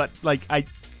 Cool, but like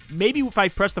maybe if I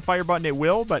press the fire button it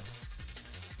will, but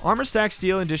armor stacks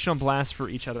deal additional blasts for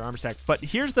each other armor stack. But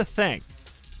here's the thing.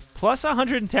 Plus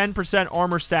 110%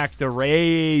 armor stack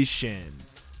duration.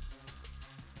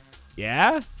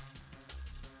 Yeah?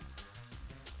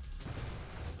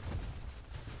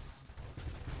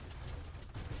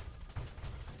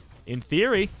 In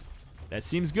theory, that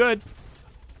seems good.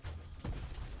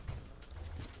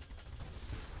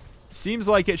 Seems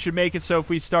like it should make it so if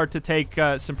we start to take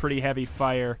some pretty heavy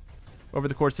fire over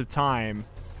the course of time,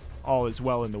 all is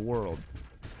well in the world.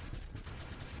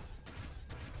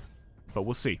 But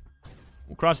we'll see.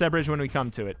 We'll cross that bridge when we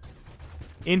come to it.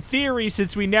 In theory,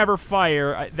 since we never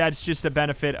fire, that's just a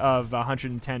benefit of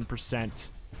 110%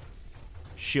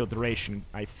 shield duration,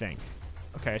 I think.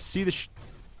 Okay, I see the...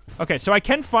 Okay, so I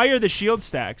can fire the shield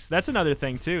stacks. That's another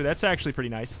thing, too. That's actually pretty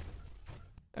nice.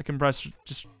 I can press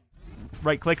just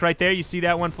right-click right there. You see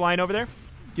that one flying over there?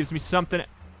 Gives me something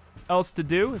else to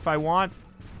do if I want.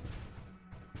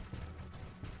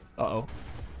 Uh-oh.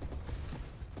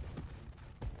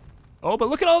 Oh, but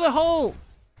look at all the hull!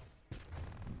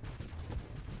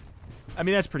 I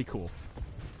mean, that's pretty cool.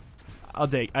 I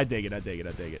dig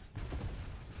it.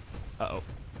 Uh-oh.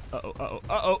 Uh-oh, uh-oh,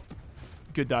 uh-oh.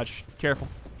 Good dodge. Careful,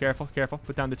 careful, careful.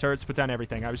 Put down the turrets, put down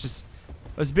everything. I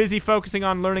was busy focusing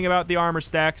on learning about the armor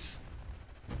stacks.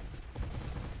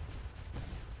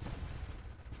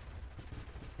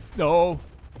 No.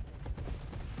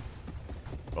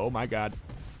 Oh my god.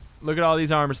 Look at all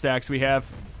these armor stacks we have.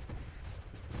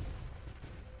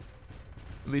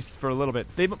 At least for a little bit.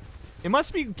 It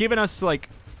must be giving us, like,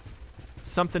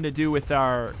 something to do with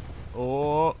our...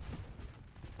 Oh.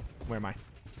 Where am I?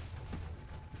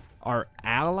 Are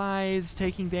allies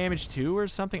taking damage too or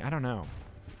something? I don't know.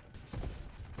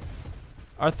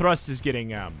 Our thrust is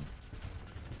getting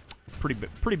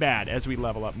pretty bad as we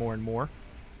level up more and more.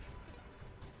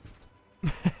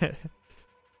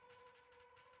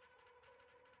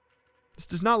 This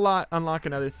does not unlock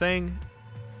another thing.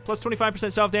 Plus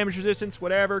 25% self-damage resistance,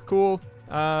 whatever, cool.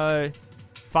 5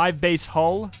 base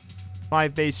hull.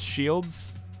 5 base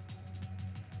shields.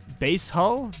 Base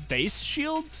hull? Base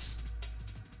shields?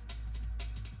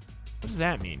 What does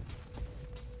that mean?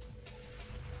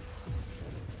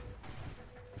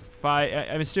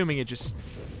 I'm assuming it just...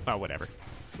 Oh, whatever.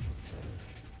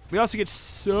 We also get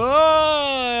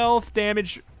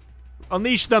self-damage.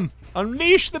 Unleash them!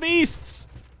 Unleash the beasts!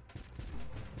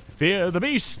 Fear the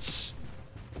beasts!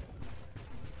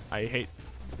 I hate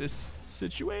this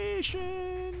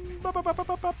situation. I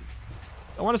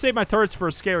want to save my turrets for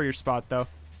a scarier spot, though.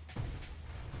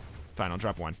 Fine, I'll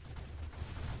drop one.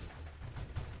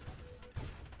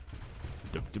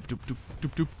 Doop, doop, doop, doop,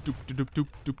 doop, doop, doop, doop,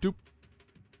 doop, doop.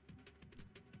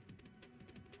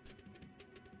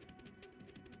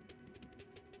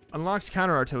 Unlocks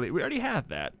counter artillery. We already have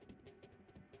that.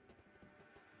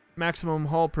 Maximum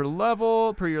hull per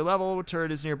level. Per your level,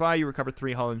 turret is nearby. You recover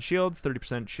 3 hull and shields.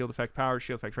 30% shield effect power.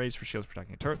 Shield effect raise for shields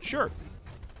protecting a turret. Sure.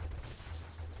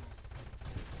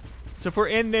 So if we're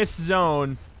in this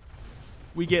zone,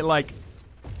 we get, like,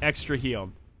 extra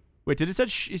healed. Wait, did it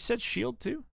said shield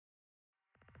too?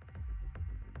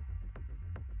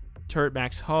 Turret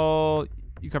max hull.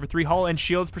 You cover 3 hull and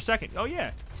shields per second. Oh,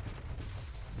 yeah.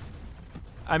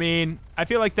 I mean, I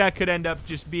feel like that could end up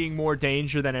just being more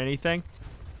danger than anything.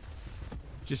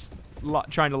 Just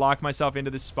trying to lock myself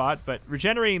into this spot, but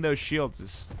regenerating those shields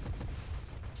it's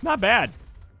not bad.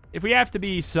 If we have to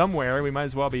be somewhere, we might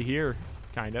as well be here,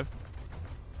 kind of.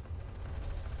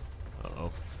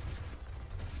 Uh-oh.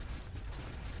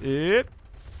 Yep.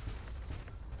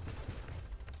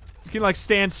 You can, like,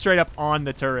 stand straight up on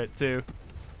the turret, too.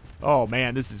 Oh,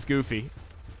 man, this is goofy.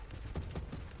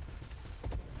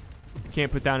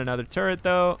 Can't put down another turret,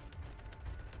 though.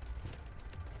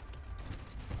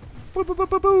 Boo boo boo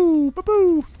boo boo boo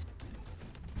boo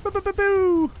boo boo boo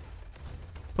boo.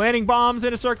 Planting bombs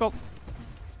in a circle.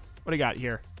 What do you got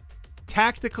here?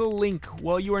 Tactical link.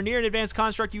 While you are near an advanced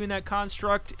construct, you and that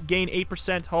construct gain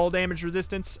 8% hull damage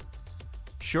resistance.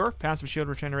 Sure. Passive shield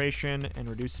regeneration and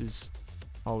reduces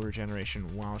hull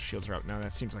regeneration while shields are out. No,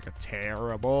 that seems like a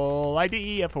terrible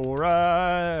idea for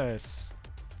us.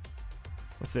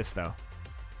 What's this, though?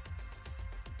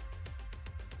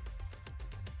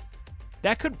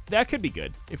 That could be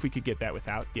good if we could get that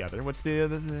without the other. What's the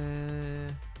other?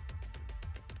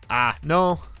 Ah,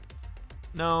 no.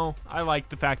 No, I like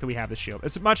the fact that we have the shield.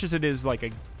 As much as it is like a...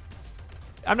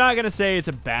 I'm not going to say it's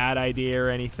a bad idea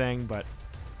or anything, but...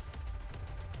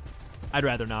 I'd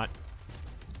rather not.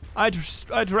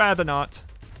 I'd rather not.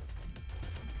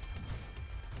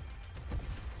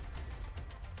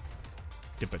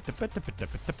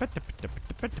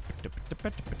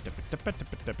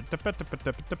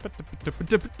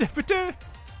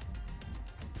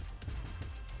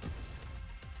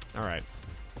 All right.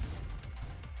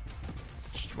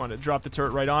 Just want to drop the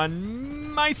turret right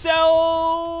on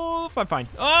myself. I'm fine.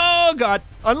 Oh, God.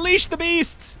 Unleash the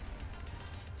beast.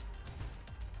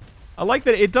 I like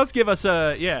that it does give us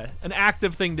a, yeah, an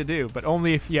active thing to do, but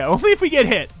only if, yeah, only if we get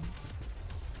hit.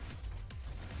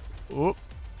 Oop.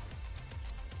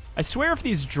 I swear if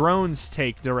these drones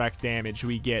take direct damage,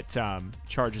 we get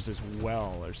charges as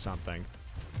well or something.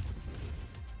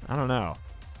 I don't know.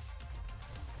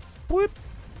 Bloop.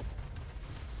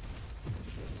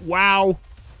 Wow.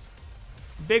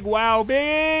 Big wow.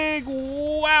 Big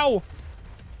wow.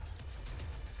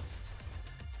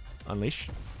 Unleash.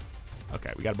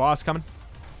 Okay, we got a boss coming.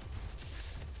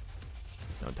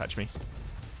 Don't touch me.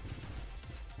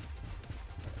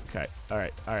 Okay. All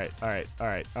right. All right. All right. All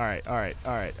right. All right. All right.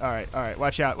 All right. All right. All right.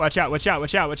 Watch out. Watch out. Watch out.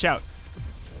 Watch out. Watch out.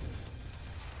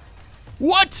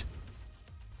 What?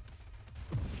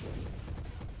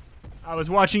 I was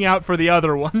watching out for the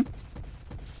other one.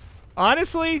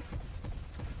 Honestly,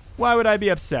 why would I be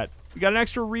upset? We got an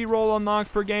extra reroll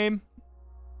unlocked per game.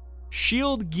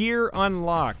 Shield gear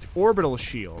unlocked. Orbital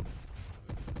shield.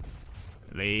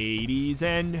 Ladies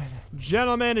and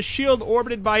gentlemen, a shield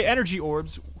orbited by energy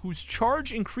orbs whose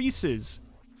charge increases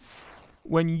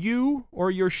when you or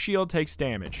your shield takes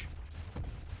damage.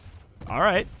 All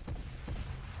right.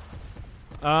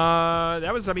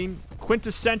 That was, I mean,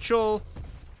 quintessential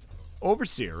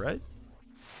Overseer, right?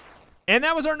 And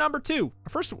that was our number 2. Our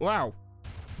first, wow.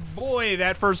 Boy,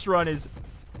 that first run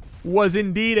was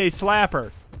indeed a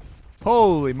slapper.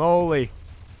 Holy moly.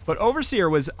 But Overseer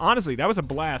was, honestly, that was a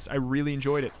blast. I really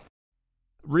enjoyed it.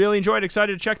 Really enjoyed it.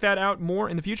 Excited to check that out more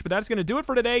in the future. But that's going to do it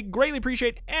for today. Greatly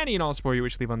appreciate any and all support you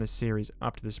wish to leave on this series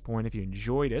up to this point. If you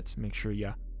enjoyed it, make sure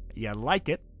you like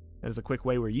it. That is a quick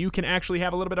way where you can actually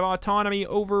have a little bit of autonomy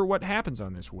over what happens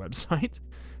on this website.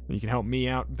 And you can help me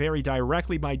out very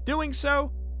directly by doing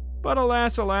so. But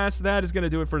alas, alas, that is going to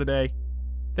do it for today.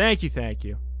 Thank you, thank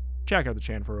you. Check out the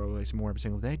channel for always more every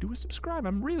single day. Do a subscribe.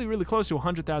 I'm really, really close to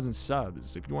 100,000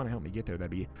 subs. If you want to help me get there,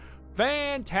 that'd be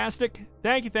fantastic.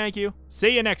 Thank you, thank you. See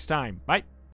you next time. Bye.